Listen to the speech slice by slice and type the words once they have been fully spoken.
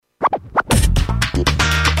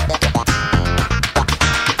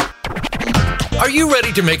Are you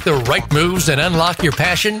ready to make the right moves and unlock your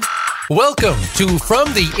passion? Welcome to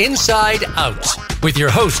From the Inside Out with your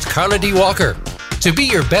host, Carla D. Walker. To be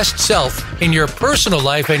your best self in your personal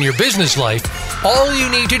life and your business life, all you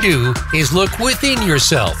need to do is look within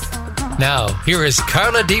yourself. Now, here is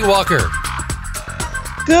Carla D. Walker.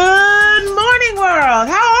 Good morning, world.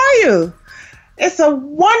 How are you? It's a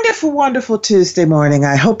wonderful, wonderful Tuesday morning.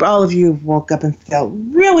 I hope all of you woke up and felt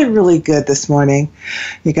really, really good this morning.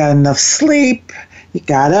 You got enough sleep. You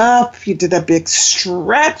got up. You did a big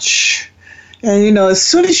stretch. And, you know, as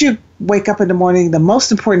soon as you wake up in the morning, the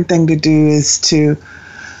most important thing to do is to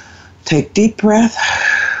take deep breath,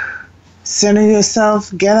 center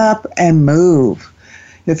yourself, get up, and move.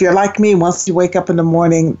 If you're like me, once you wake up in the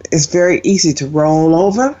morning, it's very easy to roll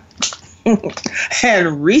over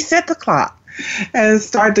and reset the clock and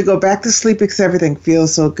start to go back to sleep because everything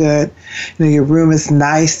feels so good. You know, your room is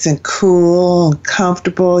nice and cool and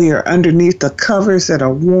comfortable. You're underneath the covers that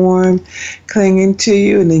are warm, clinging to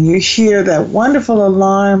you, and then you hear that wonderful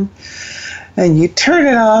alarm and you turn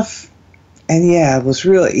it off. And yeah, it was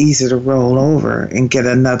real easy to roll over and get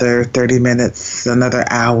another 30 minutes, another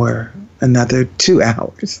hour, another 2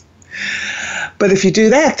 hours. But if you do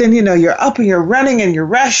that, then, you know, you're up and you're running and you're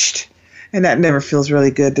rushed. And that never feels really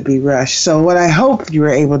good to be rushed. So what I hope you were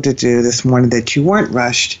able to do this morning, that you weren't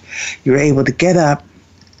rushed, you were able to get up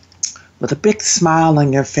with a big smile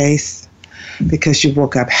on your face because you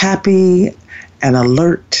woke up happy and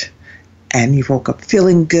alert and you woke up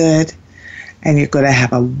feeling good. And you're going to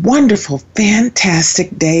have a wonderful,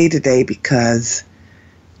 fantastic day today because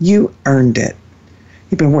you earned it.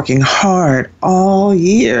 You've been working hard all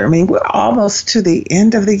year. I mean, we're almost to the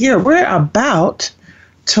end of the year. We're about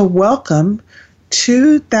to welcome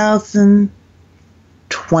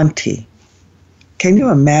 2020. Can you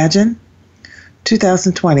imagine?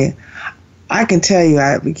 2020. I can tell you,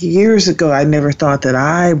 years ago, I never thought that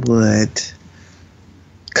I would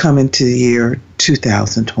come into the year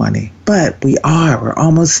 2020. But we are. We're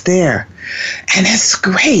almost there. And it's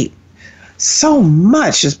great. So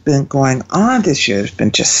much has been going on this year. It's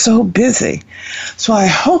been just so busy. So I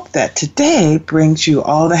hope that today brings you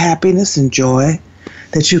all the happiness and joy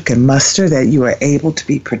that you can muster, that you are able to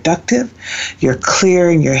be productive, you're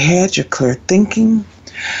clear in your head, you're clear thinking,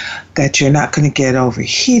 that you're not going to get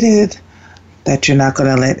overheated, that you're not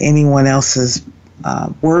going to let anyone else's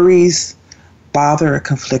worries bother or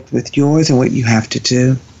conflict with yours and what you have to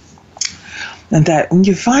do. And that when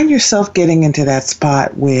you find yourself getting into that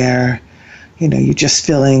spot where, you know, you're just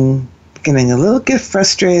getting a little bit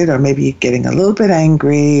frustrated, or maybe you're getting a little bit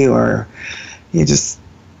angry, or you just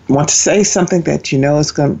want to say something that you know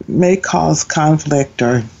may cause conflict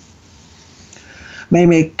or may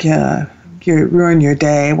make ruin your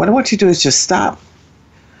day. What I want you to do is just stop,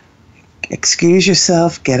 excuse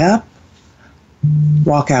yourself, get up,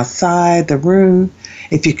 walk outside the room.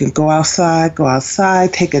 If you can go outside,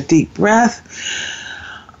 take a deep breath,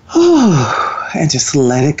 and just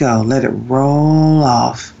let it go. Let it roll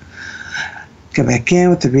off. Come back in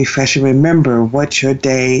with the refresh and remember what your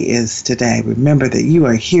day is today. Remember that you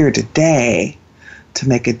are here today to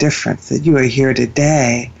make a difference, that you are here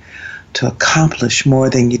today to accomplish more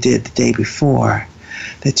than you did the day before,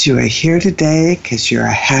 that you are here today because you're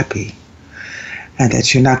happy, and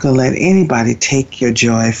that you're not going to let anybody take your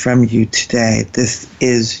joy from you today. This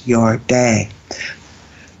is your day.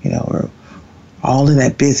 You know, we're all in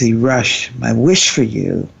that busy rush. My wish for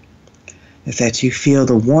you is that you feel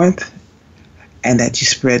the warmth and that you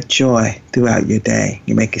spread joy throughout your day.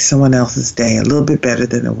 You're making someone else's day a little bit better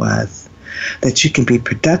than it was. That you can be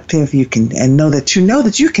productive, and know that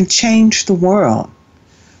you can change the world.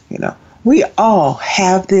 You know, we all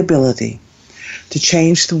have the ability to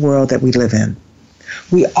change the world that we live in.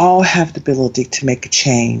 We all have the ability to make a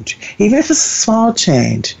change, even if it's a small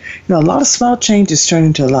change. You know, a lot of small changes turn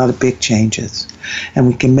into a lot of big changes, and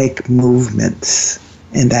we can make movements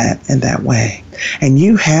in that way. And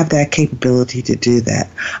you have that capability to do that.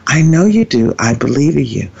 I know you do. I believe in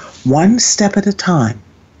you. One step at a time.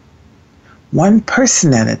 One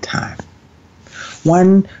person at a time.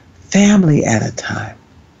 One family at a time.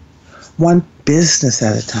 One business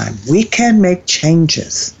at a time. We can make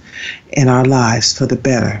changes in our lives for the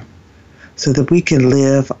better so that we can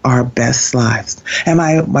live our best lives. And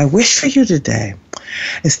my wish for you today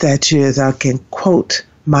is that you, as I can quote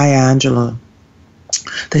Maya Angelou,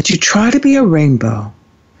 that you try to be a rainbow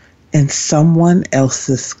in someone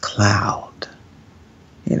else's cloud.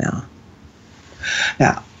 You know.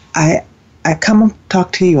 Now, I come and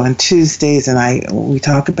talk to you on Tuesdays, and we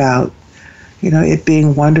talk about, you know, it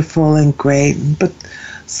being wonderful and great, but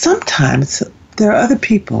sometimes there are other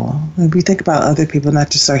people, and we think about other people, not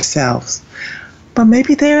just ourselves, but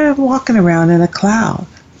maybe they're walking around in a cloud.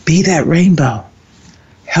 Be that rainbow.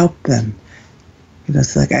 Help them.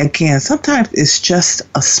 It's like, again, sometimes it's just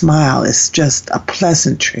a smile. It's just a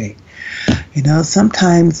pleasantry.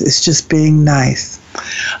 Sometimes it's just being nice.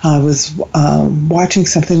 I was watching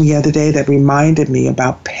something the other day that reminded me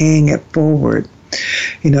about paying it forward.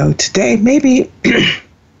 Today, maybe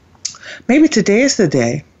today is the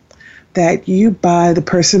day that you buy the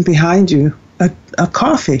person behind you a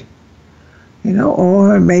coffee.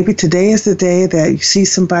 Or maybe today is the day that you see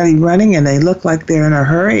somebody running and they look like they're in a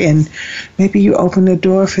hurry, and maybe you open the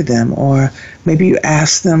door for them, or maybe you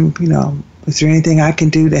ask them, is there anything I can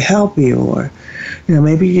do to help you? Or,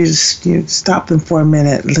 maybe you just stop them for a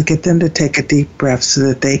minute, look at them to take a deep breath so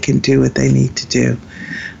that they can do what they need to do.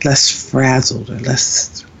 Less frazzled or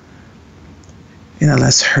less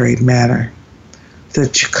hurried manner. So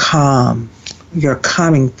that you calm, you're a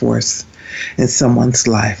calming force in someone's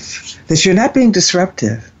life. That you're not being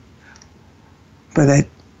disruptive, but that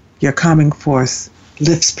your calming force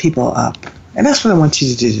lifts people up. And that's what I want you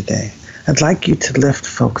to do today. I'd like you to lift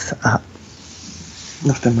folks up.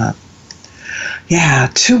 Lift them up. Yeah,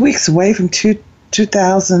 2 weeks away from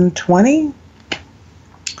 2020.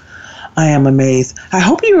 I am amazed. I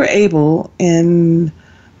hope you were able in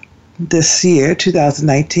this year,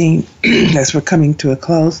 2019, as we're coming to a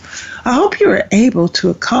close, I hope you were able to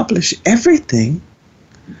accomplish everything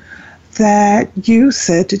that you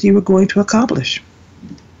said that you were going to accomplish.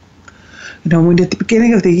 When at the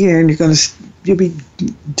beginning of the year, and you'll be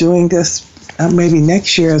doing this maybe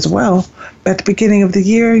next year as well, but at the beginning of the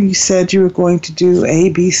year, you said you were going to do A,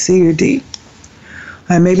 B, C, or D.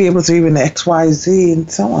 And maybe it was even X, Y, Z, and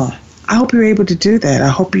so on. I hope you were able to do that. I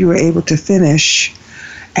hope you were able to finish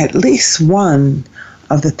at least one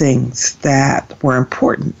of the things that were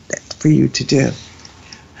important for you to do.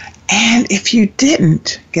 And if you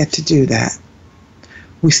didn't get to do that,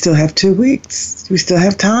 we still have 2 weeks. We still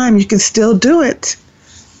have time. You can still do it.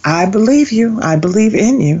 I believe you. I believe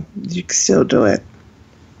in you. You can still do it.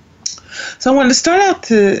 So I wanted to start out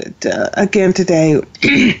again today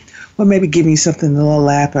well, maybe giving you something a little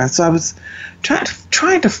laugh at. So I was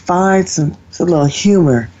trying to find some little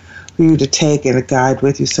humor for you to take and a guide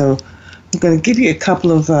with you. So I'm going to give you a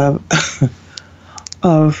couple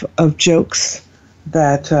of jokes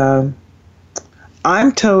that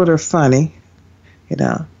I'm told are funny.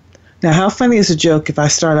 Now how funny is a joke if I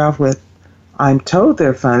start off with, I'm told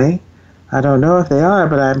they're funny. I don't know if they are,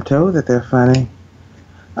 but I'm told that they're funny.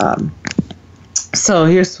 So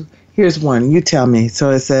here's one. You tell me. So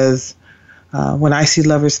it says, when I see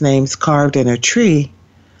lovers' names carved in a tree,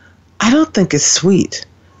 I don't think it's sweet.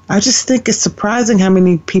 I just think it's surprising how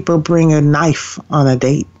many people bring a knife on a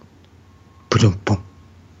date. Boom, boom.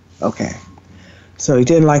 Okay. So you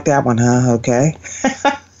didn't like that one, huh? Okay.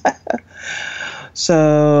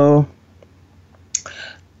 So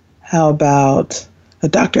how about a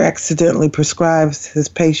doctor accidentally prescribes his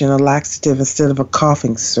patient a laxative instead of a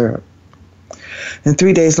coughing syrup? And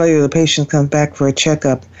 3 days later, the patient comes back for a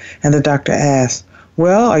checkup, and the doctor asks,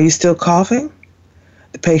 well, are you still coughing?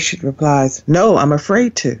 The patient replies, no, I'm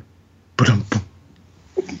afraid to.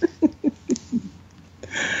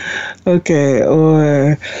 Okay,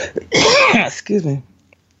 or, excuse me,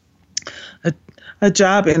 a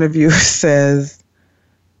job interviewer says,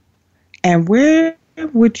 and where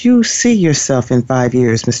would you see yourself in 5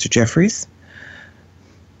 years, Mr. Jeffries?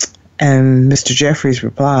 And Mr. Jeffries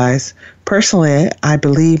replies, personally, I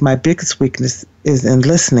believe my biggest weakness is in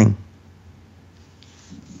listening.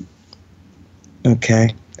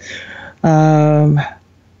 Okay. And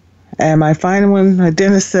my final one, a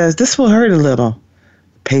dentist says, this will hurt a little.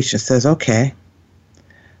 The patient says, okay.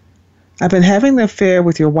 I've been having an affair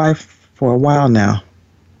with your wife for a while now.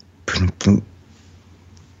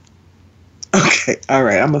 Okay, all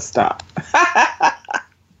right, I'm going to stop.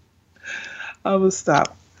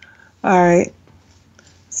 All right.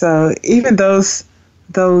 So even those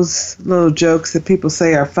little jokes that people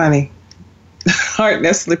say are funny aren't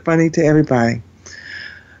necessarily funny to everybody.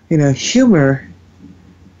 Humor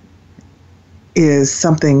is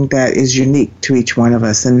something that is unique to each one of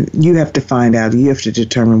us, and you have to find out, you have to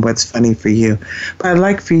determine what's funny for you. But I'd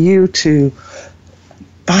like for you to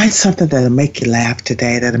find something that'll make you laugh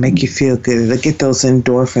today, that'll make you feel good, that'll get those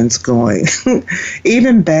endorphins going.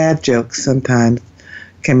 Even bad jokes sometimes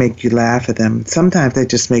can make you laugh at them. Sometimes they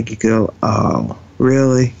just make you go, oh,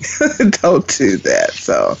 really? Don't do that.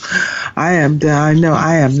 So I know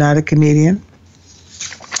I am not a comedian.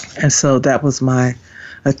 And so that was my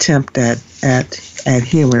attempt at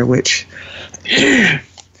humor, which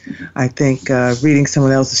I think reading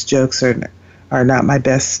someone else's jokes are are not my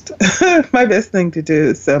best my best thing to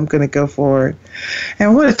do. So I'm going to go forward. And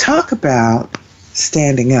I want to talk about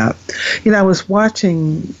standing up. I was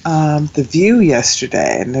watching The View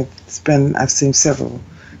yesterday, and I've seen several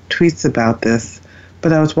tweets about this,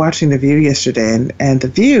 but I was watching The View yesterday, and The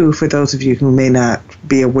View, for those of you who may not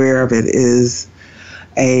be aware of it, is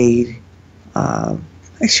I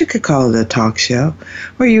guess you could call it a talk show,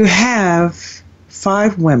 where you have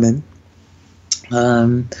 5 women,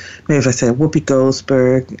 maybe if I said Whoopi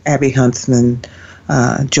Goldberg, Abby Huntsman,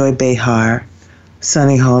 Joy Behar,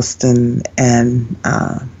 Sunny Hostin, and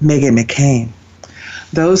Meghan McCain.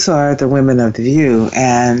 Those are the women of The View,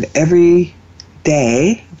 and every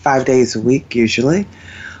day, 5 days a week usually,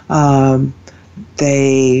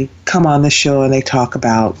 they come on the show and they talk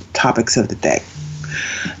about topics of the day.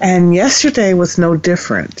 And yesterday was no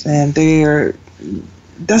different, and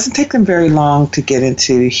doesn't take them very long to get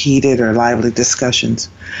into heated or lively discussions.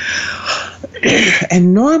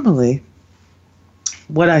 And normally,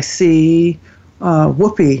 what I see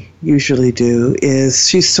Whoopi usually do is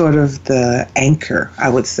she's sort of the anchor, I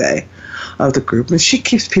would say, of the group, and she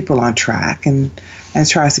keeps people on track and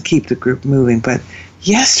tries to keep the group moving. But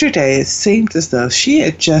yesterday, it seemed as though she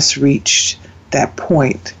had just reached that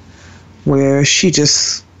point where she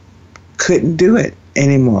just couldn't do it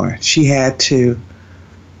anymore. She had to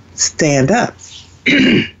stand up,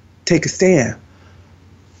 take a stand,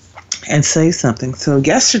 and say something. So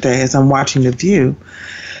yesterday, as I'm watching The View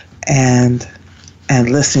and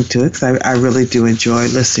listening to it, because I really do enjoy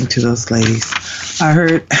listening to those ladies, I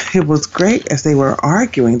heard it was great as they were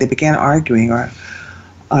arguing. They began arguing or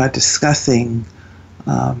discussing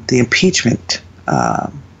the impeachment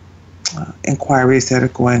inquiries that are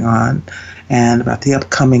going on, and about the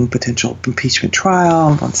upcoming potential impeachment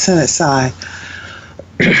trial on the Senate side.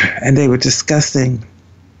 And they were discussing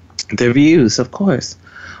their views, of course,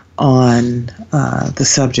 on the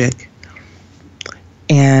subject.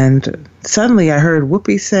 And suddenly I heard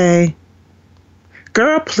Whoopi say,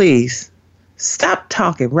 "Girl, please, stop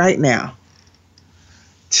talking right now."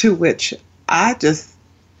 To which I just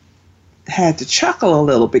had to chuckle a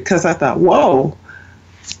little, because I thought, whoa,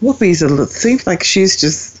 seems like she's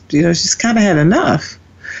just, she's kind of had enough.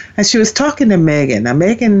 And she was talking to Meghan. Now,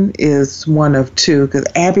 Meghan is one of 2, because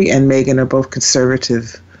Abby and Meghan are both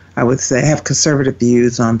conservative, I would say, have conservative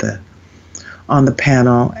views on the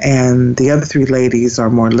panel, and the other 3 ladies are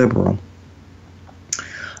more liberal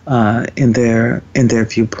in their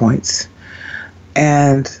viewpoints.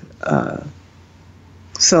 And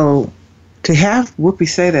so to have Whoopi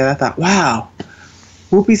say that, I thought, wow,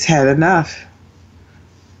 Whoopi's had enough.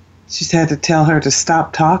 She's had to tell her to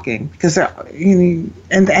stop talking, because and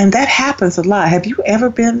that happens a lot. Have you ever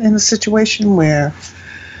been in a situation where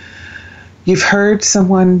you've heard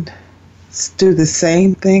someone do the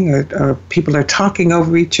same thing, or people are talking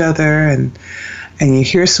over each other, and you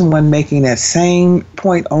hear someone making that same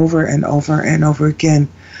point over and over and over again,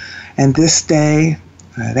 and this day,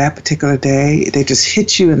 that particular day, they just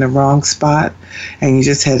hit you in the wrong spot, and you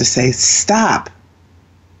just had to say, stop.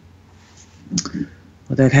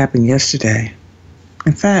 Well, that happened yesterday.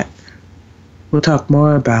 In fact, we'll talk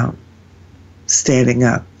more about standing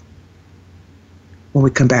up when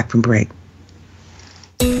we come back from break.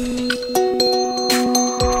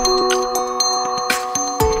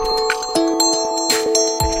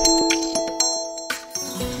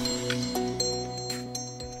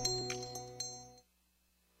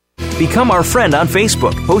 Become our friend on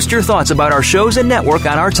Facebook. Post your thoughts about our shows and network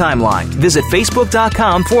on our timeline. Visit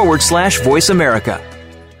facebook.com/Voice America.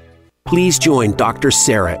 Please join Dr.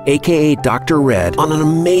 Sarah, a.k.a. Dr. Red, on an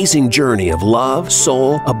amazing journey of love,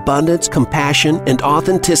 soul, abundance, compassion, and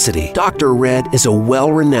authenticity. Dr. Red is a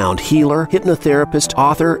well-renowned healer, hypnotherapist,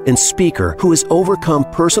 author, and speaker who has overcome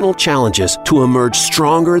personal challenges to emerge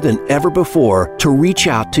stronger than ever before, to reach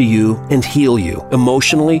out to you and heal you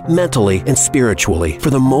emotionally, mentally, and spiritually for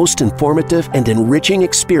the most informative and enriching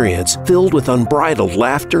experience filled with unbridled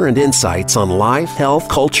laughter and insights on life, health,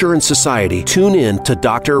 culture, and society. Tune in to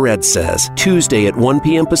Dr. Red Says, Tuesday at 1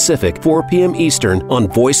 p.m. Pacific, 4 p.m. Eastern on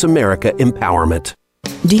Voice America Empowerment.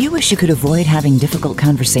 Do you wish you could avoid having difficult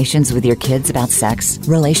conversations with your kids about sex,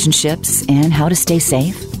 relationships, and how to stay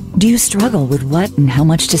safe? Do you struggle with what and how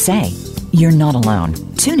much to say? You're not alone.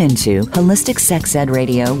 Tune into Holistic Sex Ed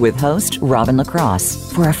Radio with host Robin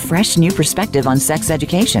LaCrosse for a fresh new perspective on sex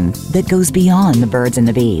education that goes beyond the birds and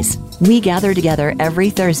the bees. We gather together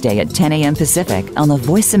every Thursday at 10 a.m. Pacific on the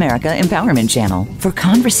Voice America Empowerment Channel for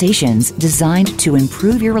conversations designed to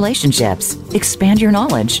improve your relationships, expand your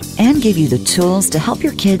knowledge, and give you the tools to help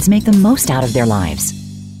your kids make the most out of their lives.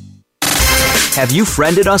 Have you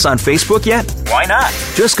friended us on Facebook yet? Why not?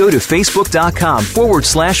 Just go to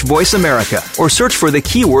facebook.com/Voice America or search for the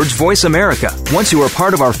keywords Voice America. Once you are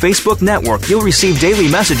part of our Facebook network, you'll receive daily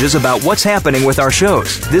messages about what's happening with our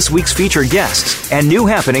shows, this week's featured guests, and new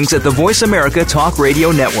happenings at the Voice America Talk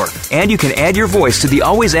Radio Network. And you can add your voice to the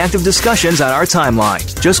always active discussions on our timeline.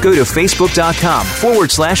 Just go to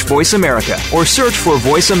facebook.com/Voice America or search for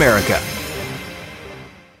Voice America.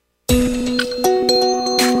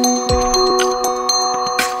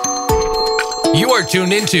 You are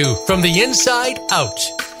tuned into From the Inside Out.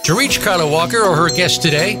 To reach Carla Walker or her guest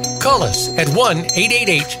today, call us at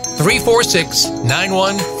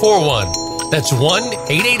 1-888-346-9141. That's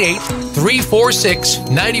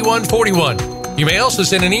 1-888-346-9141. You may also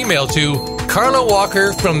send an email to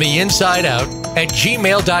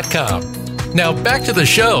carlawalkerfromtheinsideout@gmail.com. Now back to the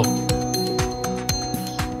show.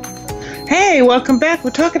 Hey, welcome back.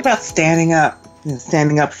 We're talking about standing up.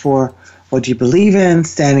 Standing up for what you believe in,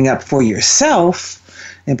 standing up for yourself,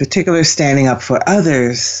 in particular, standing up for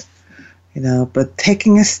others, but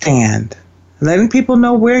taking a stand, letting people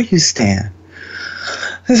know where you stand.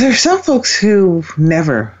 Because there are some folks who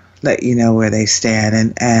never let you know where they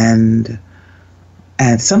stand, and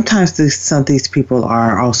sometimes some of these people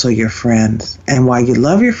are also your friends. And while you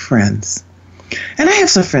love your friends, and I have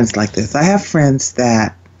some friends like this. I have friends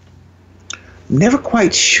that I'm never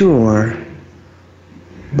quite sure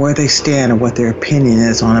where they stand or what their opinion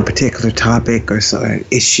is on a particular topic or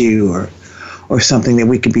issue or something that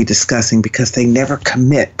we could be discussing, because they never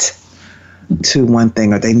commit to one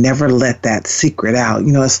thing or they never let that secret out.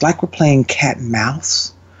 It's like we're playing cat and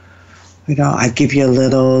mouse. I give you a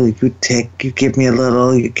little, you give me a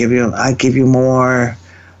little, I give you more,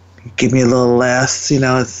 you give me a little less.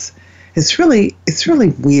 It's really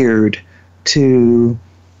weird to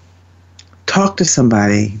talk to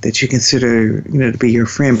somebody that you consider, to be your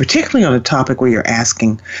friend, particularly on a topic where you're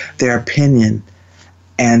asking their opinion,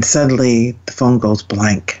 and suddenly the phone goes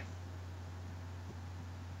blank.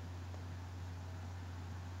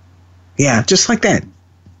 Yeah, just like that.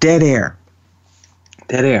 Dead air.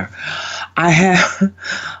 I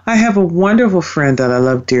have a wonderful friend that I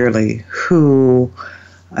love dearly who,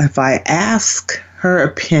 if I ask her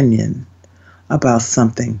opinion about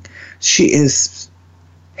something, she is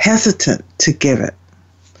hesitant to give it.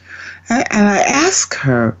 And I ask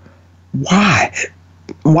her, why?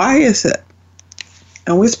 Why is it?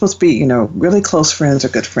 And we're supposed to be, really close friends or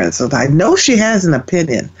good friends. So I know she has an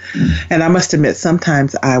opinion. And I must admit,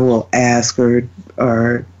 sometimes I will ask or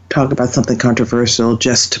talk about something controversial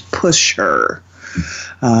just to push her,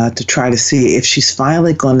 to try to see if she's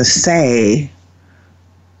finally going to say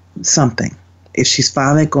something, if she's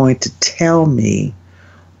finally going to tell me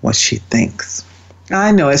what she thinks.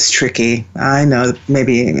 I know it's tricky. I know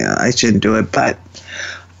maybe I shouldn't do it, but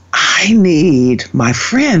I need my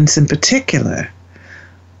friends in particular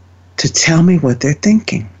to tell me what they're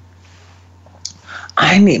thinking.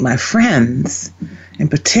 I need my friends in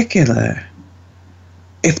particular,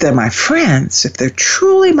 if they're my friends, if they're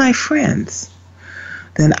truly my friends,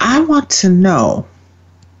 then I want to know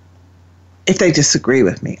if they disagree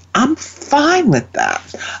with me. I'm fine with that.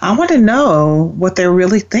 I want to know what they're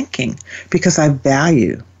really thinking, because I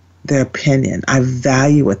value their opinion. I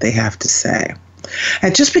value what they have to say.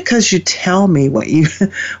 And just because you tell me what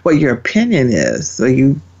your opinion is, or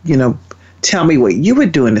you tell me what you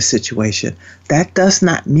would do in a situation, that does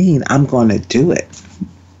not mean I'm going to do it.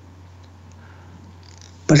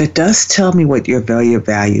 But it does tell me what your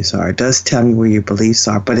values are. It does tell me where your beliefs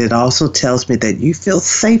are. But it also tells me that you feel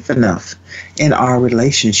safe enough in our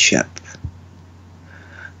relationship,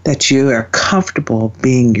 that you are comfortable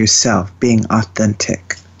being yourself, being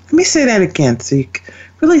authentic. Let me say that again so you can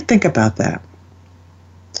really think about that.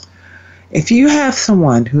 If you have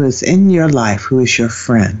someone who is in your life, who is your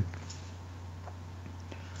friend,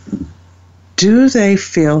 do they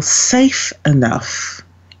feel safe enough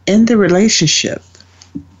in the relationship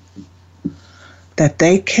that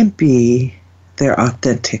they can be their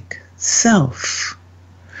authentic self,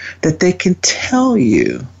 that they can tell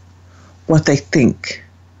you what they think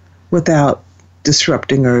without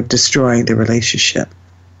disrupting or destroying the relationship,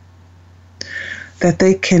 that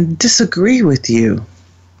they can disagree with you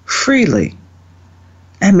freely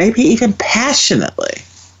and maybe even passionately,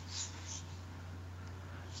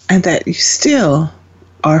 and that you still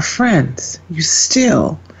are friends, you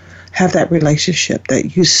still have that relationship,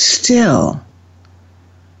 that you still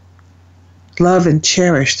love and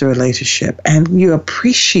cherish the relationship, and you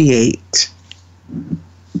appreciate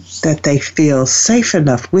that they feel safe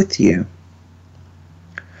enough with you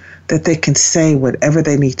that they can say whatever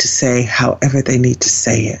they need to say, however they need to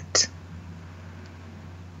say it.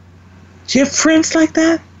 Do you have friends like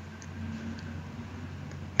that?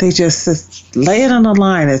 They just lay it on the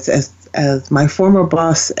line. As my former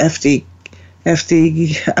boss, FD,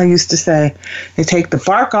 I used to say, they take the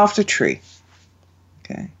bark off the tree.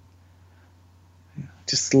 Okay.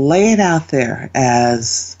 Just lay it out there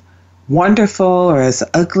as wonderful or as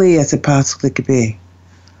ugly as it possibly could be.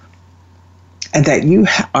 And that you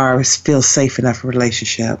feel safe enough in a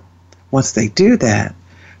relationship, once they do that,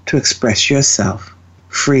 to express yourself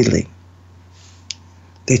freely.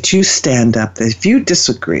 That you stand up, that if you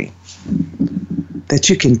disagree, that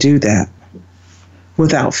you can do that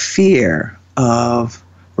without fear of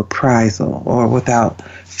reprisal or without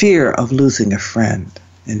fear of losing a friend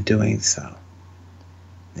in doing so.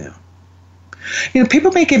 Yeah. You know,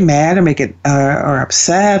 people may get mad or or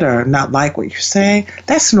upset or not like what you're saying.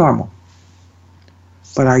 That's normal.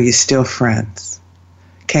 But are you still friends?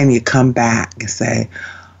 Can you come back and say,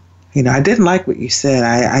 you know, I didn't like what you said.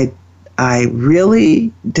 I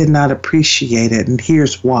really did not appreciate it, and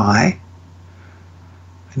here's why.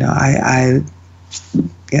 You know, I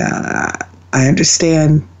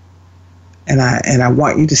understand, and I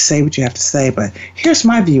want you to say what you have to say, but here's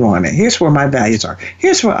my view on it. Here's where my values are.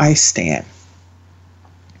 Here's where I stand.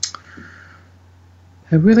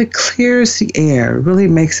 It really clears the air. It really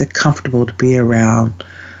makes it comfortable to be around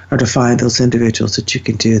or to find those individuals that you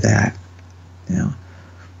can do that. You know.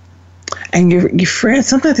 And your friends,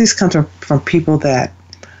 sometimes these come from people that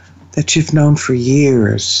you've known for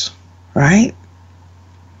years, right?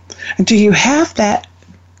 And do you have that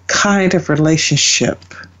kind of relationship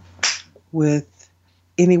with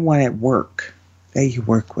anyone at work that you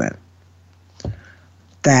work with?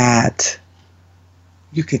 That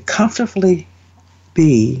you could comfortably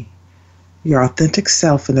be your authentic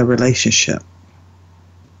self in the relationship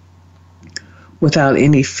without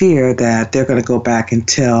any fear that they're going to go back and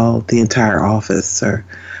tell the entire office or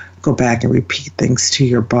go back and repeat things to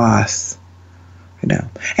your boss, you know.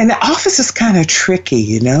 And the office is kind of tricky,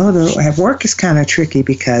 you know. At work is kind of tricky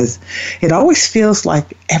because it always feels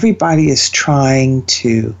like everybody is trying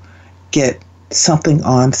to get something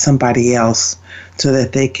on somebody else so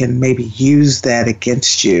that they can maybe use that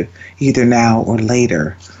against you either now or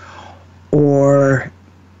later. Or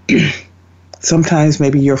sometimes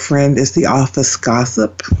maybe your friend is the office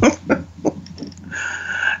gossip.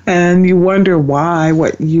 And you wonder why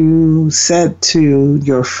what you said to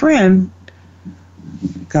your friend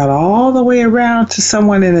got all the way around to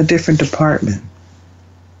someone in a different department.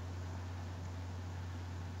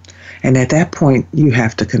 And at that point, you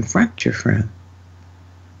have to confront your friend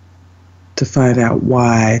to find out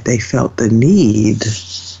why they felt the need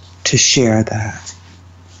to share that.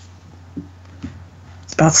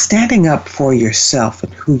 It's about standing up for yourself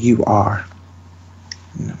and who you are.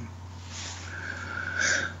 You know.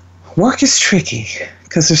 Work is tricky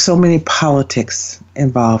because there's so many politics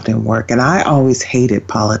involved in work, and I always hated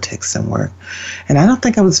politics in work, and I don't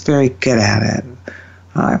think I was very good at it.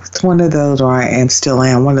 I was one of those, or I still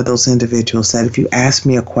am, one of those individuals that if you ask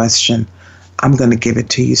me a question, I'm going to give it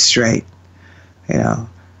to you straight. You know,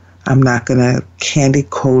 I'm not going to candy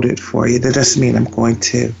coat it for you. That doesn't mean I'm going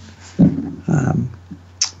to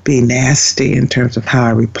be nasty in terms of how I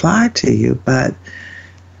reply to you, but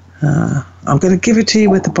I'm going to give it to you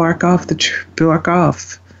with the bark off.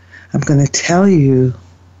 I'm going to tell you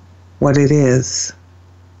what it is,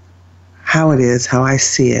 how I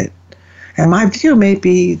see it. And my view may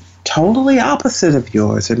be totally opposite of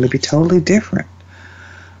yours. It may be totally different.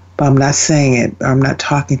 But I'm not saying it, I'm not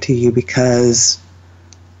talking to you because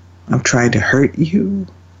I'm trying to hurt you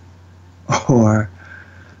or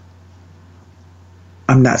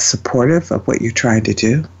I'm not supportive of what you're trying to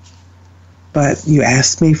do. But you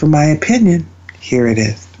asked me for my opinion. Here it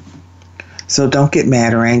is. So don't get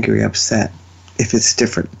mad or angry or upset if it's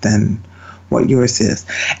different than what yours is.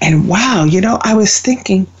 And wow, you know, I was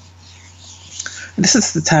thinking, this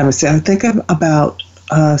is the time I say, I'm thinking about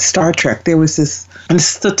Star Trek. There was this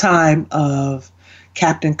is the time of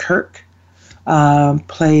Captain Kirk,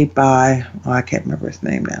 played by, I can't remember his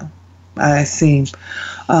name now.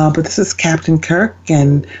 But this is Captain Kirk,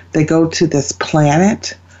 and they go to this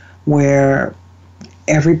planet where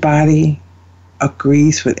everybody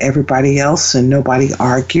agrees with everybody else and nobody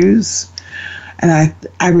argues. And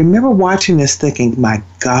I remember watching this thinking, my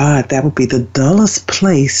God, that would be the dullest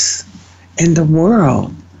place in the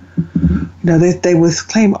world. You know, they would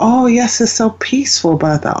claim, oh, yes, it's so peaceful.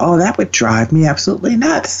 But I thought, oh, that would drive me absolutely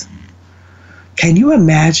nuts. Can you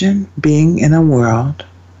imagine being in a world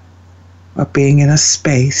or being in a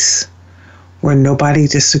space where nobody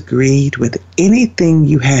disagreed with anything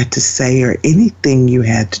you had to say or anything you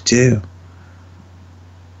had to do?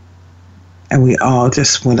 and we all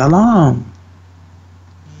just went along.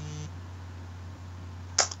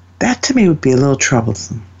 That to me would be a little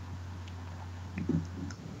troublesome.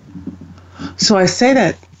 So I say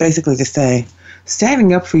that basically to say,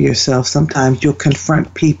 standing up for yourself, sometimes you'll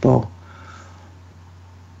confront people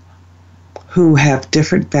who have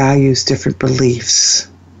different values, different beliefs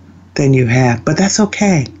than you have, but that's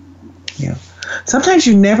okay. You know, sometimes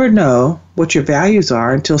you never know what your values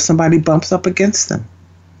are until somebody bumps up against them.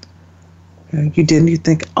 You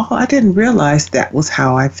think, oh, I didn't realize that was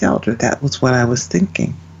how I felt, or that was what I was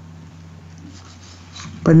thinking.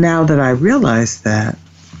 But now that I realize that,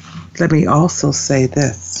 let me also say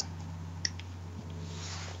this.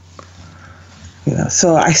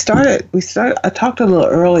 So I talked a little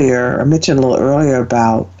earlier, I mentioned a little earlier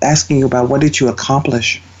about asking you about what did you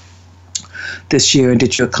accomplish this year, and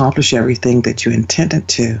did you accomplish everything that you intended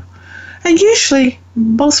to? And usually,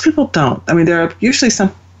 most people don't. I mean, there are usually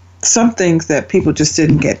some things that people just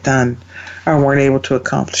didn't get done or weren't able to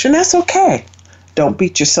accomplish, and that's okay. Don't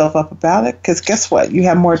beat yourself up about it, because guess what? You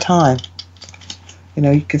have more time.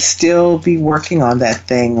 You can still be working on that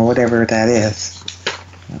thing or whatever that is.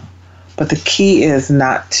 But the key is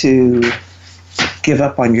not to give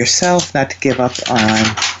up on yourself, not to give up on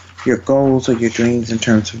your goals or your dreams in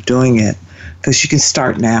terms of doing it, because you can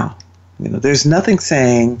start now. There's nothing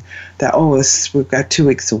saying that, we've got 2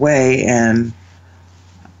 weeks away and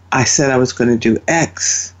I said I was going to do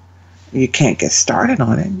X. You can't get started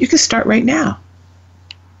on it. You can start right now.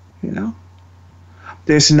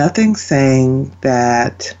 There's nothing saying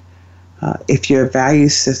that if your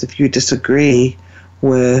values, if you disagree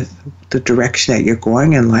with the direction that you're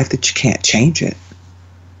going in life, that you can't change it.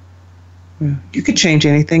 You can change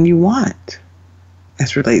anything you want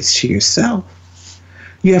as relates to yourself.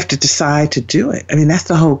 You have to decide to do it. I mean, that's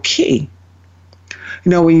the whole key.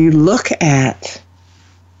 When you look at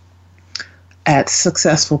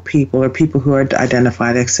successful people or people who are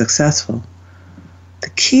identified as successful, the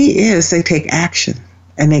key is they take action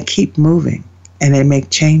and they keep moving and they make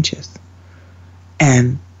changes.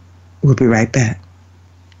 And we'll be right back.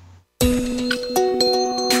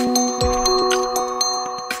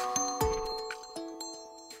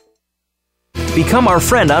 Become our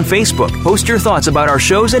friend on Facebook. Post your thoughts about our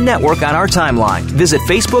shows and network on our timeline. Visit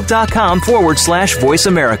facebook.com/Voice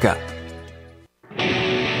America.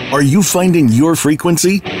 Are you finding your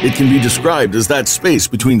frequency? It can be described as that space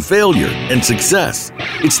between failure and success.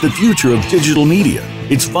 It's the future of digital media.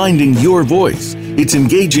 It's finding your voice. It's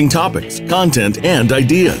engaging topics, content, and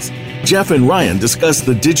ideas. Jeff and Ryan discuss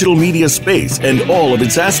the digital media space and all of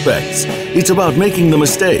its aspects. It's about making the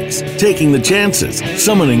mistakes, taking the chances,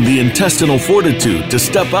 summoning the intestinal fortitude to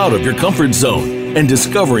step out of your comfort zone, and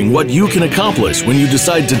discovering what you can accomplish when you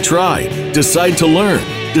decide to try, decide to learn,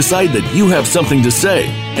 decide that you have something to say,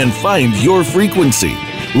 and find your frequency.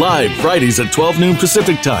 Live Fridays at 12 noon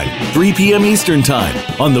Pacific Time, 3 p.m. Eastern Time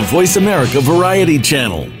on the Voice America Variety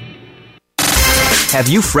Channel. Have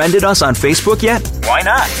you friended us on Facebook yet? Why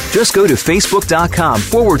not? Just go to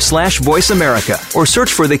facebook.com/Voice America or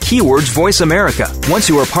search for the keywords Voice America. Once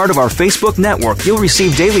you are part of our Facebook network, you'll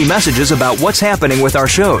receive daily messages about what's happening with our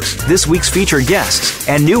shows, this week's featured guests,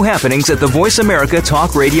 and new happenings at the Voice America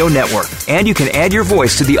Talk Radio Network. And you can add your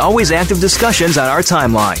voice to the always active discussions on our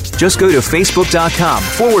timeline. Just go to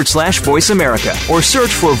facebook.com/Voice America or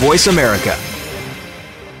search for Voice America.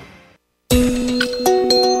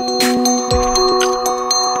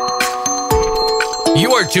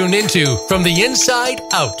 You are tuned into From the Inside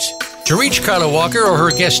Out. To reach Carla Walker or her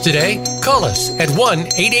guest today, call us at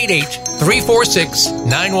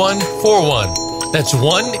 1-888-346-9141. That's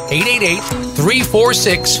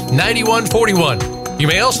 1-888-346-9141. You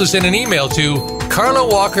may also send an email to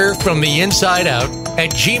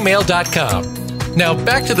carlawalkerfromtheinsideout@gmail.com. Now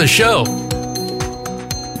back to the show.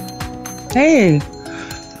 Hey,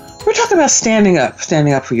 we're talking about standing up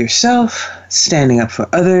for yourself, standing up for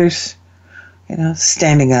others.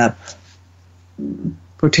 Standing up,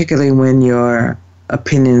 particularly when your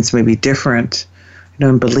opinions may be different,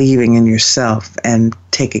 and believing in yourself and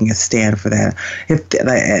taking a stand for that. If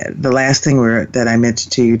the last thing that I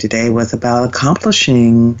mentioned to you today was about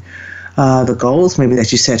accomplishing the goals maybe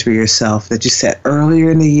that you set for yourself, that you set earlier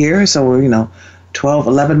in the year. So, 12,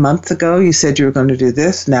 11 months ago, you said you were going to do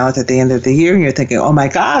this. Now it's at the end of the year and you're thinking, oh my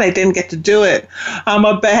God, I didn't get to do it. I'm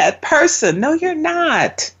a bad person. No, you're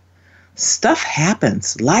not. Stuff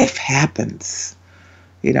happens. Life happens.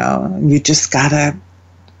 You just gotta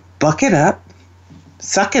buck it up,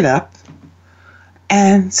 suck it up,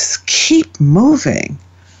 and keep moving.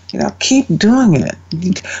 Keep doing it.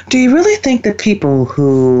 Do you really think that people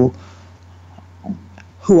who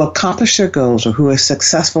who accomplish their goals or who are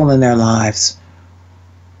successful in their lives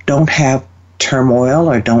don't have turmoil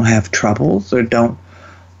or don't have troubles or don't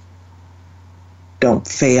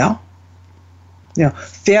fail.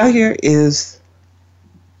 Failure is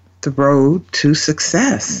the road to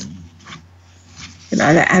success. And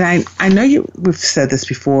I know we've said this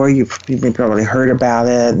before. You've probably heard about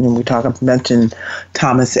it, and we mentioned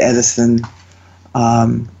Thomas Edison,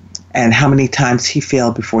 and how many times he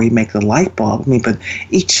failed before he made the light bulb. But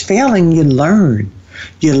each failing, you learn.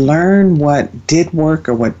 You learn what did work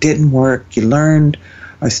or what didn't work. You learned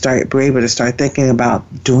or were able to start thinking about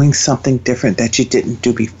doing something different that you didn't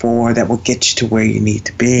do before that will get you to where you need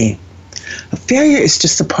to be. A failure is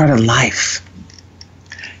just a part of life.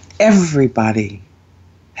 Everybody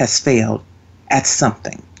has failed at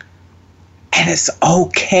something, and it's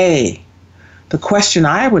okay. The question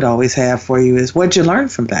I would always have for you is, what did you learn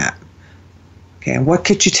from that? Okay, and what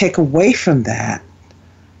could you take away from that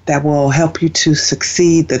will help you to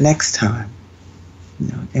succeed the next time,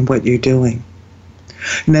 in what you're doing?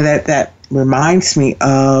 That reminds me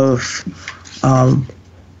of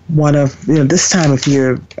one of, this time of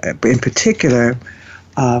year in particular,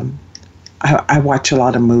 I watch a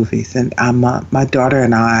lot of movies, and my daughter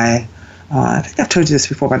and I think I've told you this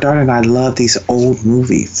before, my daughter and I love these old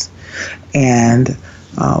movies. And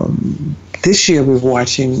this year we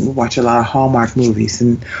watch a lot of Hallmark movies,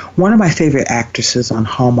 and one of my favorite actresses on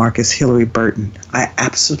Hallmark is Hilarie Burton. I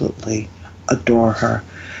absolutely adore her,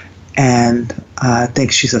 and I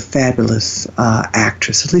think she's a fabulous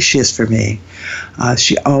actress. At least she is for me.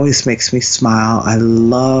 She always makes me smile. I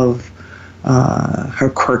love her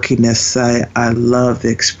quirkiness. I love the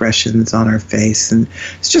expressions on her face, and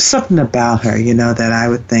it's just something about her, that I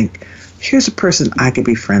would think, here's a person I could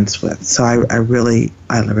be friends with. So I really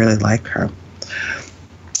like her.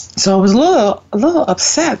 So I was a little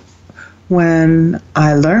upset when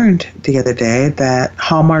I learned the other day that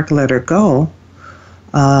Hallmark let her go,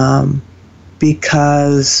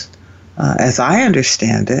 because, as I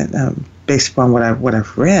understand it, based upon what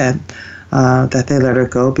I've read, that they let her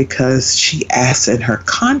go because she asked in her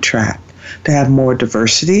contract to have more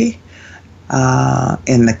diversity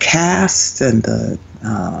in the cast and the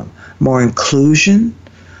more inclusion,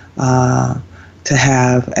 to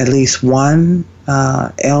have at least one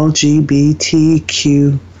LGBTQ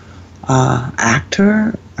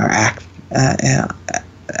actor or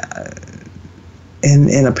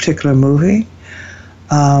in a particular movie,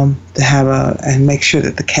 to have and make sure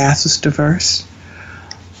that the cast was diverse.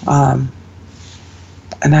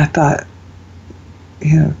 And I thought,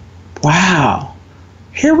 wow,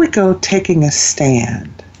 here we go taking a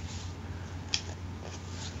stand.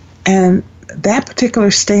 And that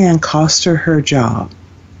particular stand cost her job.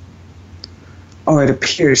 Or it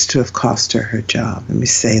appears to have cost her job. Let me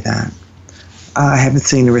say that. I haven't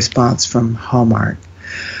seen a response from Hallmark.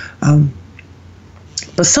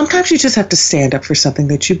 But sometimes you just have to stand up for something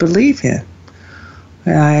that you believe in.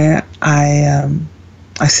 I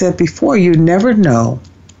said before, you never know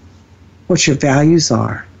what your values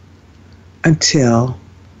are until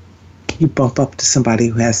you bump up to somebody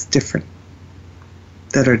who has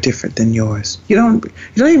that are different than yours. You don't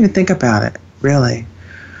even think about it, really.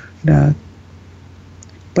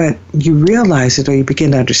 But you realize it, or you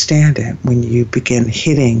begin to understand it when you begin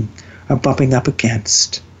hitting or bumping up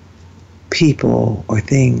against people or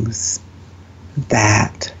things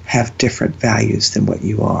that have different values than what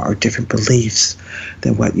you are, or different beliefs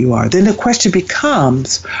than what you are. Then the question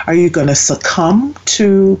becomes, are you going to succumb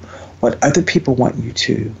to what other people want you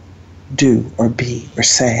to do or be or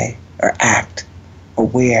say or act or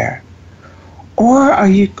wear? Or are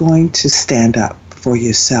you going to stand up for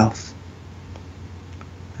yourself?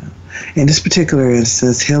 In this particular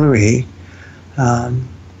instance, Hilarie, I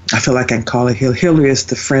feel like I can call her Hilarie is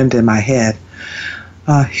the friend in my head.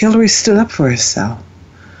 Hilarie stood up for herself.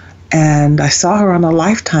 And I saw her on a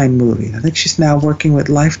Lifetime movie. I think she's now working with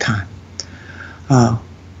Lifetime,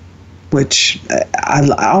 which I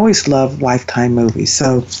always love Lifetime movies.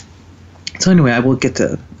 So anyway, I'll get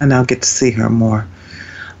to see her more.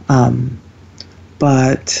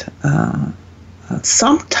 But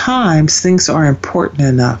sometimes things are important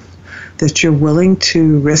enough that you're willing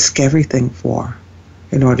to risk everything for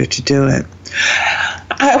in order to do it.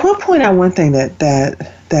 I will point out one thing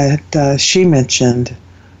that she mentioned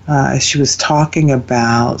as she was talking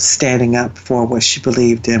about standing up for what she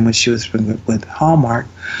believed in when she was with Hallmark,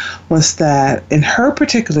 was that in her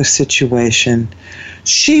particular situation,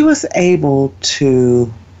 she was able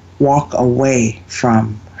to walk away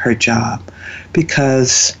from her job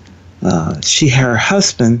because her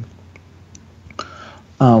husband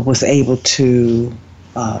was able to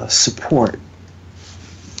support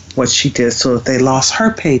what she did so if they lost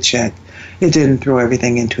her paycheck, it didn't throw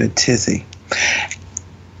everything into a tizzy.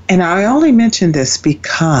 And I only mention this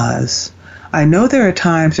because I know there are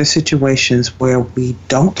times or situations where we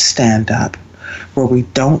don't stand up, where we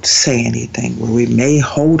don't say anything, where we may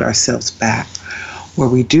hold ourselves back, where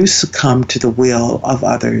we do succumb to the will of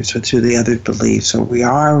others or to the other beliefs, or we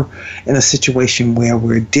are in a situation where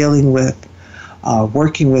we're dealing with,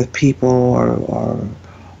 working with people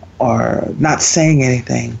or not saying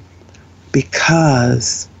anything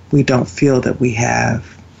because we don't feel that we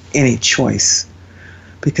have any choice,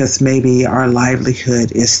 because maybe our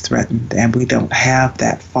livelihood is threatened and we don't have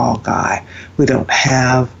that fall guy, we don't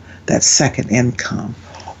have that second income,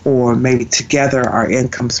 or maybe together our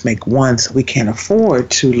incomes make one, so we can't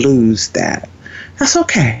afford to lose that. That's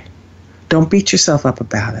okay. Don't beat yourself up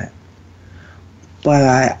about it.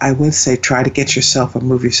 But I would say try to get yourself or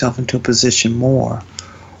move yourself into a position more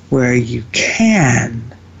where you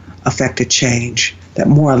can affect a change that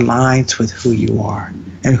more aligns with who you are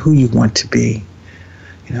and who you want to be.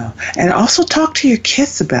 You know, and also talk to your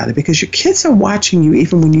kids about it, because your kids are watching you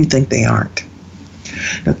even when you think they aren't.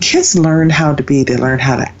 Now, kids learn how to be, they learn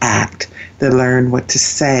how to act, they learn what to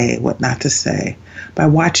say, what not to say by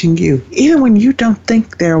watching you. Even when you don't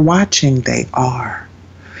think they're watching, they are.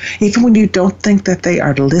 Even when you don't think that they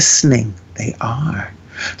are listening, they are.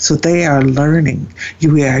 So they are learning.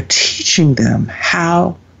 We are teaching them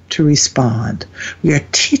how to respond. We are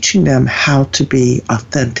teaching them how to be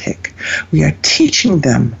authentic. We are teaching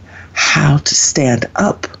them how to stand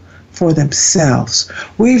up for themselves.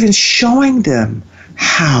 We're even showing them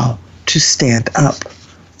how to stand up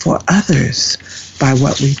for others by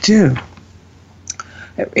what we do.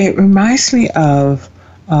 It reminds me of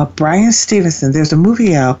Bryan Stevenson. There's a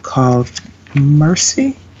movie out called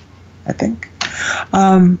Mercy, I think.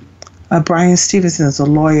 Bryan Stevenson is a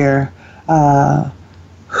lawyer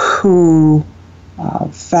who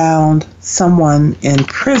found someone in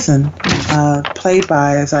prison, played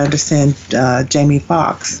by, as I understand, Jamie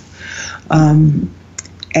Foxx.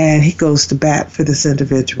 And he goes to bat for this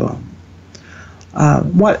individual.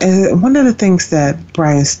 One of the things that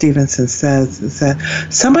Bryan Stevenson says is that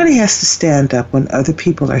somebody has to stand up when other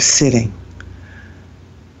people are sitting.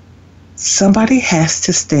 Somebody has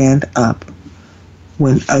to stand up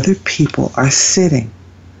when other people are sitting.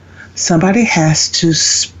 Somebody has to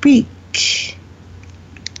speak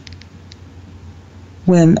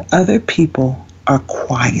when other people are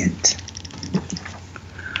quiet.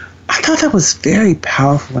 I thought that was very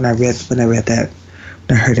powerful when I read that,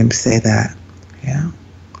 when I heard him say that. Yeah.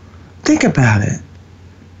 Think about it.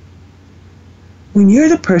 When you're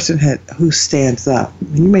the person who stands up,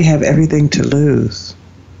 you may have everything to lose,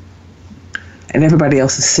 and everybody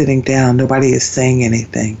else is sitting down, nobody is saying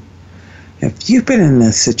anything. If you've been in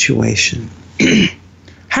this situation,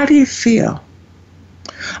 how do you feel?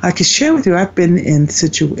 I can share with you, I've been in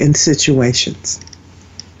situations,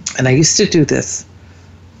 and I used to do this,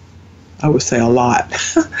 I would say a lot,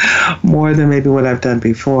 more than maybe what I've done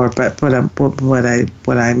before, but what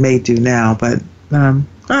I may do now, but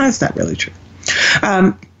it's not really true.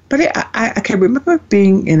 But I can remember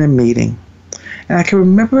being in a meeting, and I can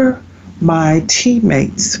remember my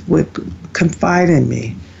teammates would confide in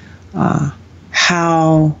me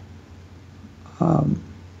how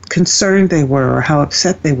concerned they were, or how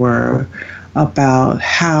upset they were about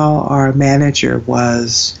how our manager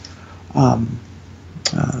was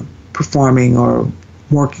performing or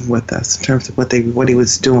working with us in terms of what he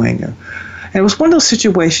was doing. And it was one of those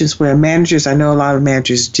situations where managers, I know a lot of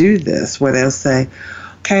managers do this, where they'll say,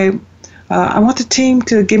 okay, I want the team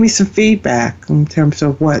to give me some feedback in terms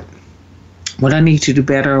of what I need to do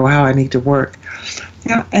better or how I need to work.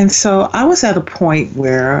 Yeah, and so I was at a point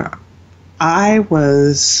where I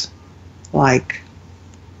was like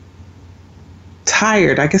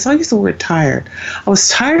tired. I guess I'll use the word tired. I was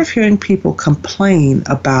tired of hearing people complain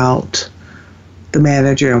about the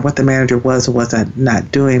manager and what the manager was or was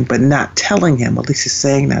not doing, but not telling him, at least he's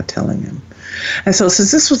saying not telling him. And so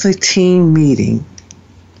since this was a team meeting,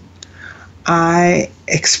 I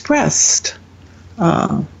expressed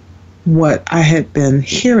what I had been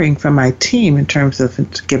hearing from my team in terms of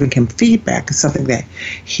giving him feedback and something that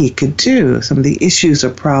he could do, some of the issues or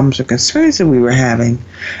problems or concerns that we were having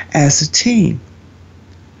as a team.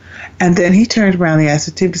 And then he turned around and asked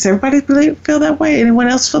the team, does everybody feel that way? Anyone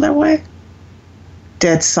else feel that way?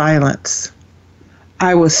 Dead silence.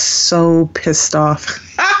 I was so pissed off.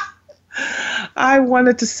 I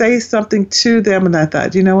wanted to say something to them, and I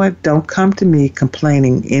thought, you know what? Don't come to me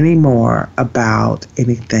complaining anymore about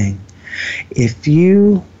anything. If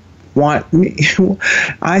you want me,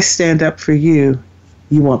 I stand up for you.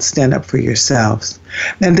 you won't stand up for yourselves.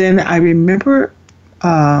 And then I remember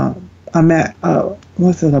I'm at,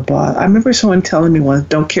 was it a boss? I remember someone telling me once,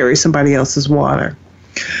 don't carry somebody else's water.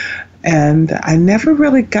 And I never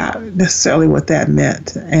really got necessarily what that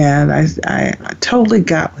meant. And I totally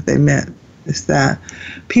got what they meant, is that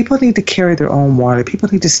people need to carry their own water. People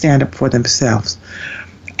need to stand up for themselves.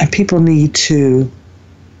 And people need to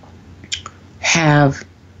have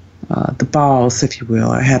the balls, if you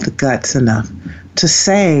will, or have the guts enough to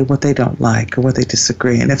say what they don't like or what they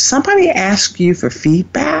disagree. And if somebody asks you for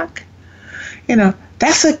feedback,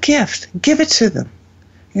 that's a gift. Give it to them.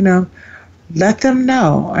 Let them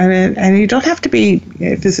know. And you don't have to be,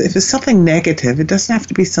 if it's something negative, it doesn't have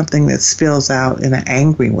to be something that spills out in an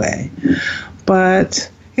angry way. But,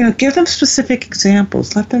 give them specific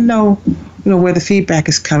examples. Let them know, where the feedback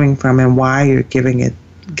is coming from and why you're giving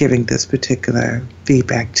this particular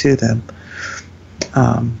feedback to them.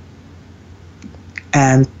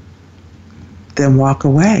 And then walk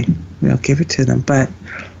away. Give it to them. But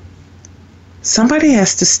somebody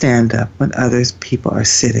has to stand up when others people are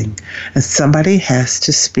sitting, and somebody has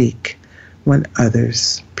to speak when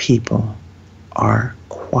others people are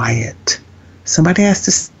quiet. Somebody has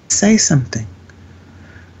to say something.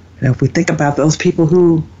 If we think about those people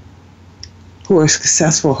who are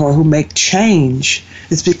successful or who make change,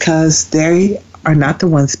 it's because they are not the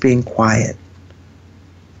ones being quiet.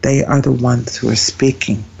 They are the ones who are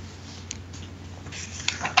speaking.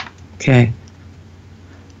 Okay.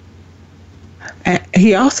 And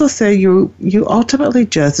he also said you ultimately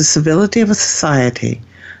judge the civility of a society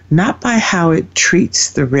not by how it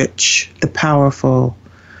treats the rich, the powerful,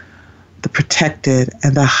 the protected,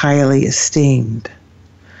 and the highly esteemed,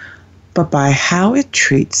 but by how it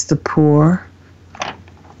treats the poor,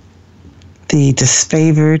 the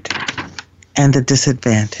disfavored, and the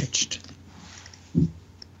disadvantaged.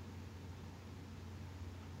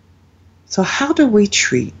 So how do we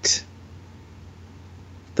treat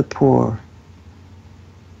the poor,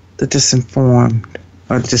 the disinformed,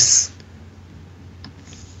 or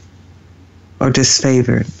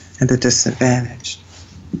disfavored, and the disadvantaged?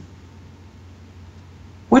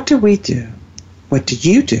 What do we do? What do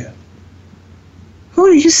you do?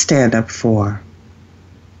 Who do you stand up for?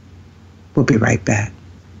 We'll be right back.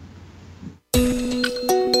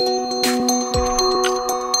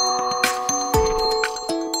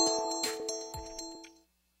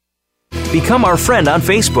 Become our friend on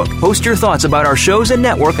Facebook. Post your thoughts about our shows and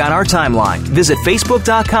network on our timeline. Visit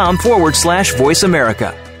facebook.com/Voice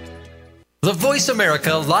America. The Voice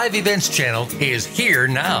America Live Events channel is here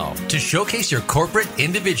now to showcase your corporate,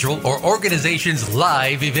 individual, or organization's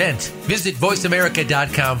live event. Visit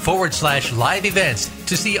voiceamerica.com/live events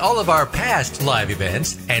to see all of our past live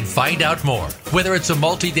events and find out more. Whether it's a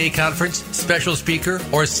multi-day conference, special speaker,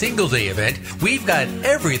 or single-day event, we've got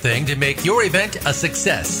everything to make your event a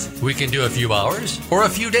success. We can do a few hours or a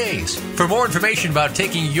few days. For more information about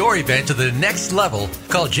taking your event to the next level,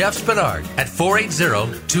 call Jeff Spinard at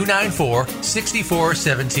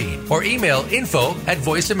 480-294-6417 or email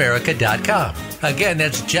info@voiceamerica.com. Again,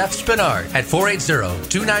 that's Jeff Spinard at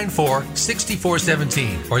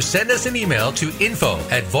 480-294-6417 or send us an email to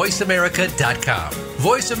info@voiceamerica.com.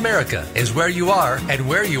 Voice America is where you are and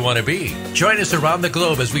where you want to be. Join us around the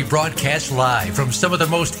globe as we broadcast live from some of the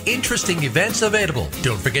most interesting events available.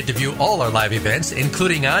 Don't forget to view all our live events,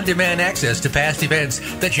 including on-demand access to past events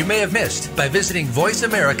that you may have missed by visiting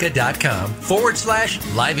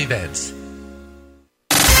voiceamerica.com/live events.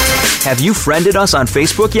 Have you friended us on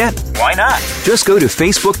Facebook yet? Why not? Just go to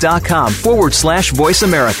facebook.com/Voice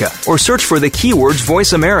America or search for the keywords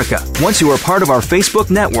Voice America. Once you are part of our Facebook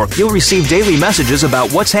network, you'll receive daily messages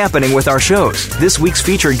about what's happening with our shows, this week's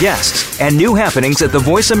featured guests, and new happenings at the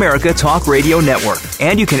Voice America Talk Radio Network.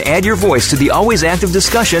 And you can add your voice to the always active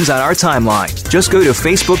discussions on our timeline. Just go to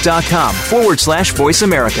facebook.com/Voice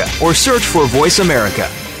America or search for Voice America.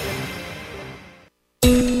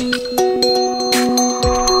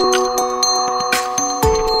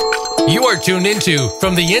 You are tuned into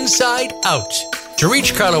From the Inside Out. To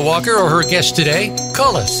reach Carla Walker or her guest today,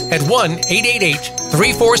 call us at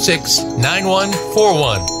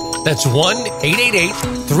 1-888-346-9141. That's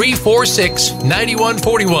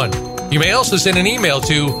 1-888-346-9141. You may also send an email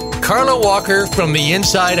to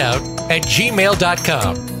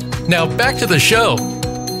carlawalkerfromtheinsideout@gmail.com. Now back to the show.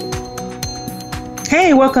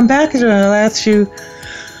 Hey, welcome back to the last few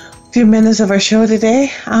minutes of our show today.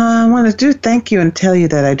 I want to thank you and tell you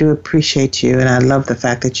that I do appreciate you, and I love the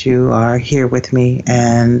fact that you are here with me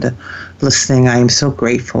and listening. I am so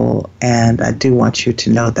grateful, and I do want you to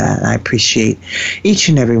know that. I appreciate each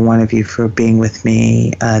and every one of you for being with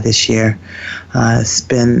me this year. It's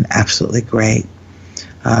been absolutely great.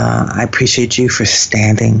 I appreciate you for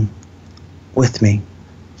standing with me,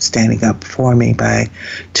 standing up for me by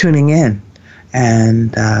tuning in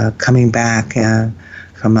and coming back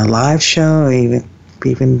from a live show,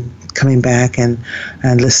 even coming back and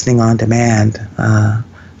listening on demand.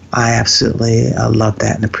 I absolutely love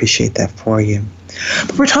that and appreciate that for you.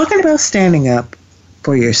 But we're talking about standing up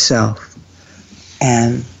for yourself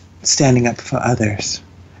and standing up for others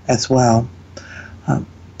as well.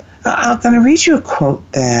 I'm going to read you a quote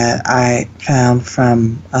that I found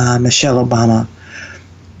from Michelle Obama,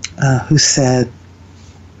 who said,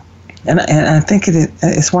 and I think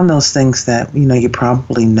it's one of those things that, you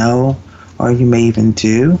probably know or you may even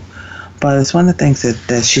do, but it's one of the things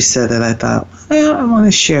that she said that I thought, well, I want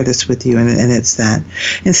to share this with you, and it's that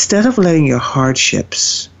instead of letting your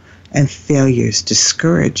hardships and failures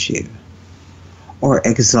discourage you or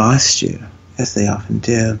exhaust you, as they often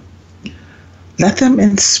do, let them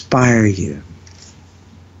inspire you.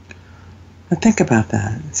 Now think about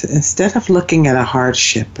that. So instead of looking at a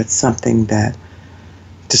hardship as something that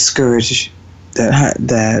discourages,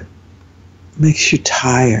 that makes you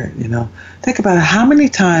tired, think about it. How many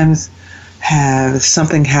times has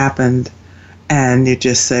something happened and you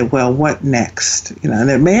just say, well, what next? And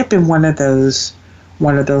it may have been one of those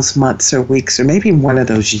months or weeks or maybe one of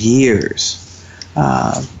those years.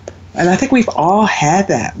 And I think we've all had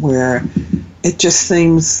that where it just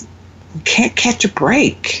seems you can't catch a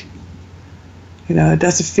break. It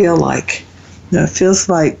doesn't feel like, it feels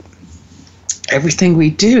like everything we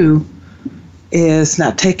do is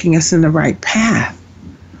not taking us in the right path.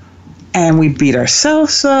 And we beat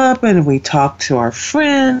ourselves up and we talk to our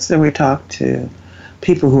friends and we talk to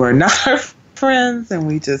people who are not our friends and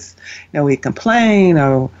we just, we complain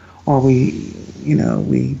or we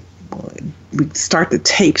start the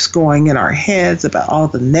tapes going in our heads about all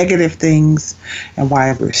the negative things and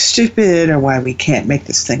why we're stupid or why we can't make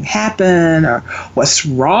this thing happen or what's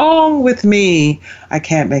wrong with me. I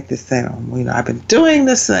can't make this thing. I've been doing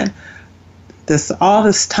this thing all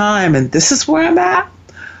this time and this is where I'm at.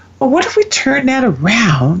 Well, what if we turn that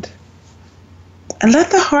around and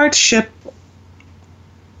let the hardship,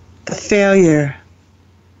 the failure,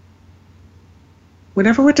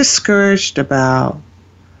 whatever we're discouraged about,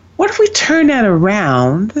 what if we turn that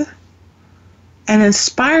around and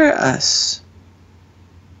inspire us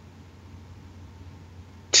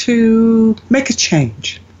to make a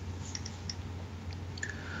change?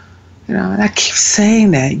 And I keep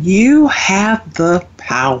saying that you have the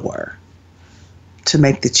power to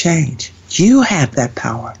make the change. You have that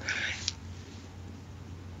power.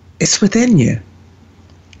 It's within you.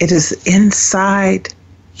 It is inside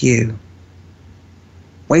you,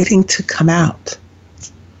 waiting to come out.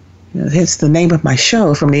 It's the name of my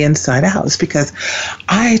show, From the Inside Out. It's because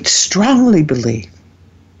I strongly believe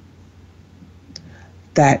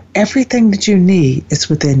that everything that you need is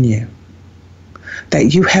within you.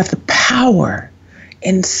 That you have the power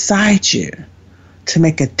inside you to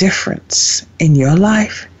make a difference in your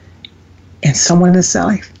life, in someone else's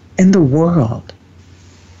life, in the world.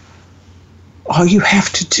 All you have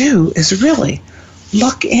to do is really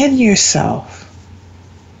look in yourself.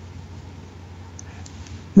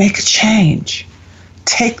 Make a change.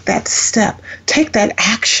 Take that step. Take that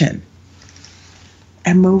action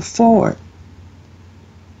and move forward.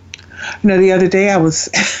 The other day I was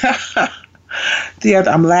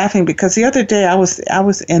I'm laughing because the other day I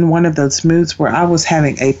was in one of those moods where I was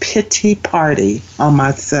having a pity party on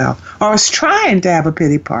myself, or I was trying to have a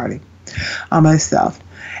pity party on myself.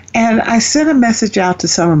 And I sent a message out to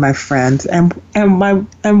some of my friends, and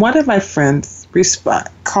one of my friends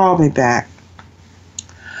called me back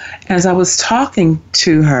as I was talking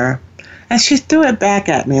to her, and she threw it back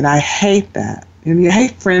at me, and I hate that. And you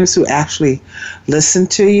hate friends who actually listen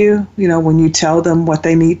to you, when you tell them what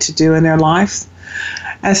they need to do in their lives.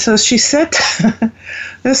 And so she said to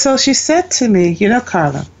me,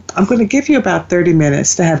 Carla, I'm going to give you about 30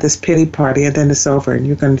 minutes to have this pity party, and then it's over, and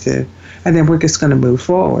then we're just going to move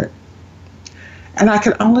forward. And I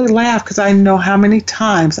can only laugh because I know how many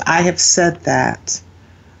times I have said that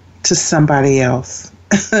to somebody else.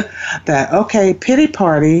 That, okay, pity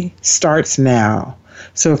party starts now.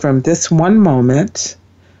 So from this one moment,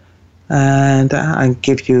 and I'll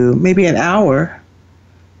give you maybe an hour,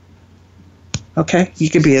 okay? You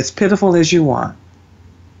can be as pitiful as you want.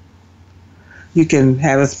 You can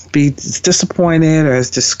have us be as disappointed or as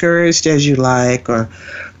discouraged as you like, or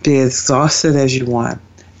be as exhausted as you want.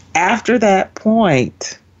 After that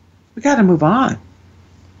point, we got to move on.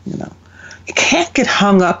 You can't get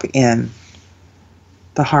hung up in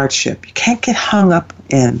the hardship. You can't get hung up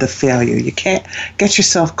in the failure. You can't get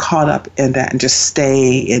yourself caught up in that and just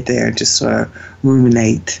stay in there and just sort of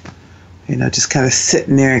ruminate. Just kind of sit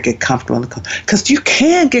in there and get comfortable. Because you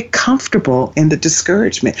can get comfortable in the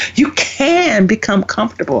discouragement. You can become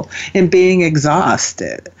comfortable in being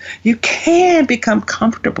exhausted. You can become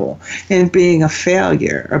comfortable in being a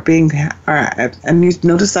failure and you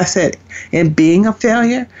notice I said in being a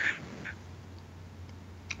failure,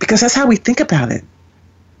 because that's how we think about it.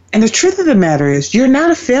 And the truth of the matter is, you're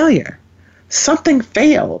not a failure. Something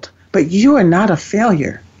failed, but you are not a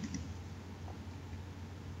failure.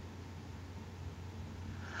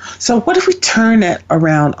 So what if we turn that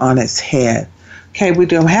around on its head? Okay, we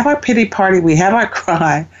do have our pity party, we have our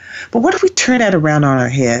cry, but what if we turn that around on our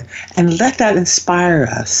head and let that inspire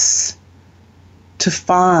us to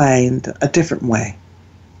find a different way,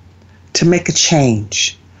 to make a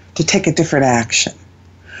change, to take a different action,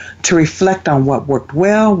 to reflect on what worked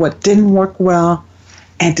well, what didn't work well,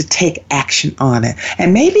 and to take action on it.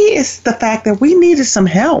 And maybe it's the fact that we needed some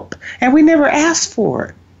help and we never asked for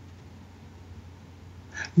it.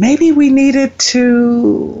 Maybe we needed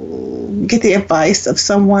to get the advice of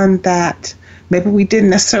someone that maybe we didn't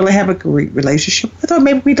necessarily have a great relationship with, or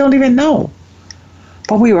maybe we don't even know.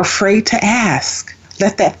 But we were afraid to ask.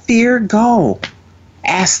 Let that fear go.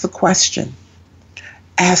 Ask the question.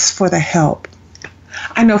 Ask for the help.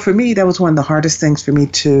 I know for me, that was one of the hardest things for me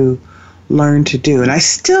to learn to do. And I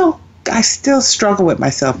still struggle with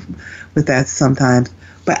myself with that sometimes,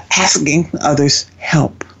 but asking others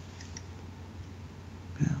help.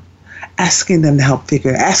 Asking them to help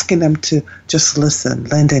figure, asking them to just listen,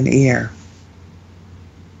 lend an ear.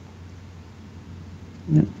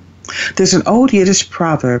 There's an old Yiddish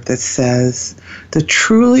proverb that says, the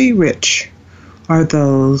truly rich are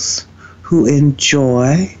those who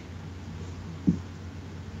enjoy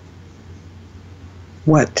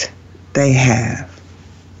what they have.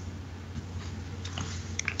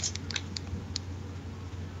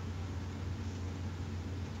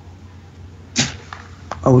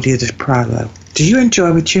 Old Yiddish proverb. Do you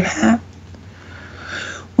enjoy what you have?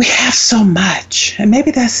 We have so much, and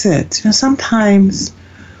maybe that's it. Sometimes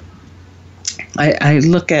I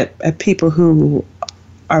look at people who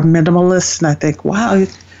are minimalists and I think, wow,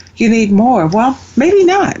 you need more. Well, maybe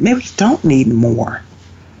not. Maybe you don't need more.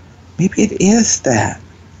 Maybe it is that.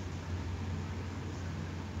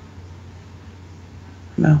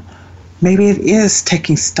 Maybe it is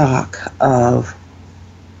taking stock of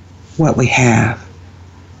what we have,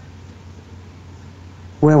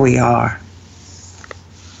 where we are.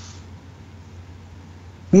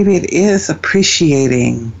 Maybe it is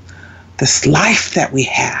appreciating this life that we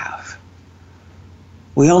have.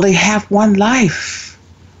 We only have one life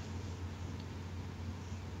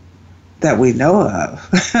that we know of.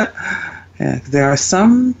 There are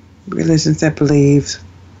some religions that believe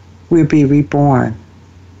we'll be reborn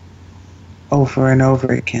over and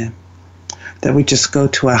over again, that we just go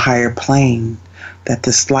to a higher plane, that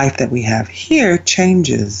this life that we have here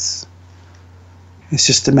changes. It's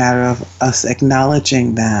just a matter of us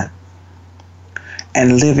acknowledging that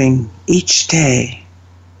and living each day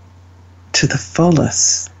to the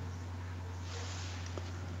fullest.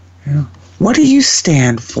 What do you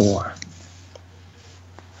stand for?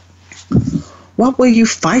 What will you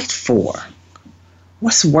fight for?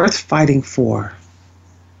 What's worth fighting for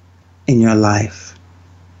in your life?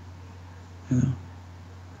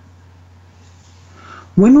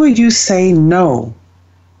 When will you say no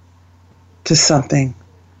to something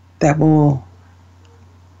that will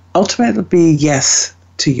ultimately be yes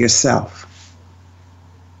to yourself?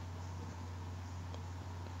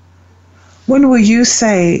 When will you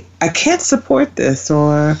say, I can't support this,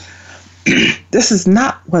 or this is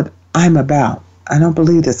not what I'm about. I don't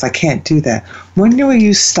believe this. I can't do that. When will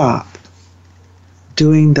you stop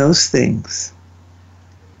doing those things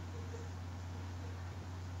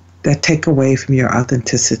that take away from your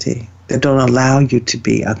authenticity, that don't allow you to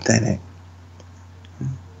be authentic?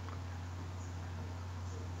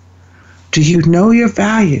 Do you know your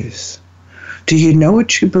values? Do you know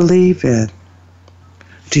what you believe in?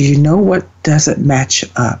 Do you know what doesn't match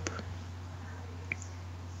up?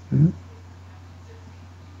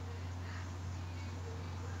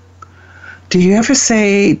 Do you ever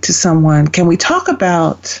say to someone, can we talk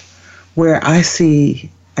about where I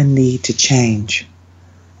see a need to change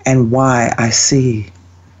and why I see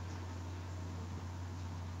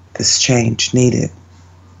this change needed?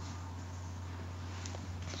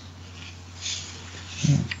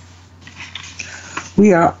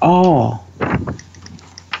 We are all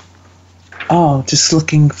just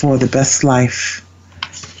looking for the best life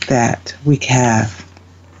that we have.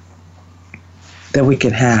 that we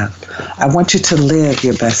can have. I want you to live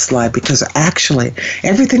your best life because actually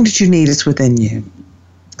everything that you need is within you.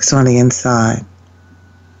 It's on the inside.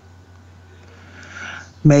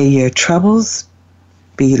 May your troubles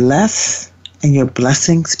be less and your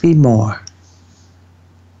blessings be more.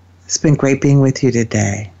 It's been great being with you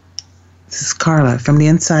today. This is Carla from the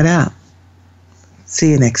Inside Out.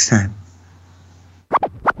 See you next time.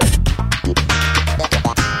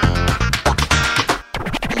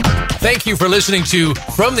 Thank you for listening to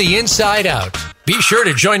From the Inside Out. Be sure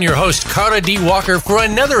to join your host, Carla D. Walker, for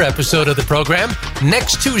another episode of the program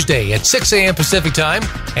next Tuesday at 6 a.m. Pacific Time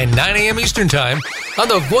and 9 a.m. Eastern Time on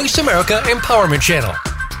the Voice America Empowerment Channel.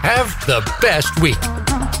 Have the best week.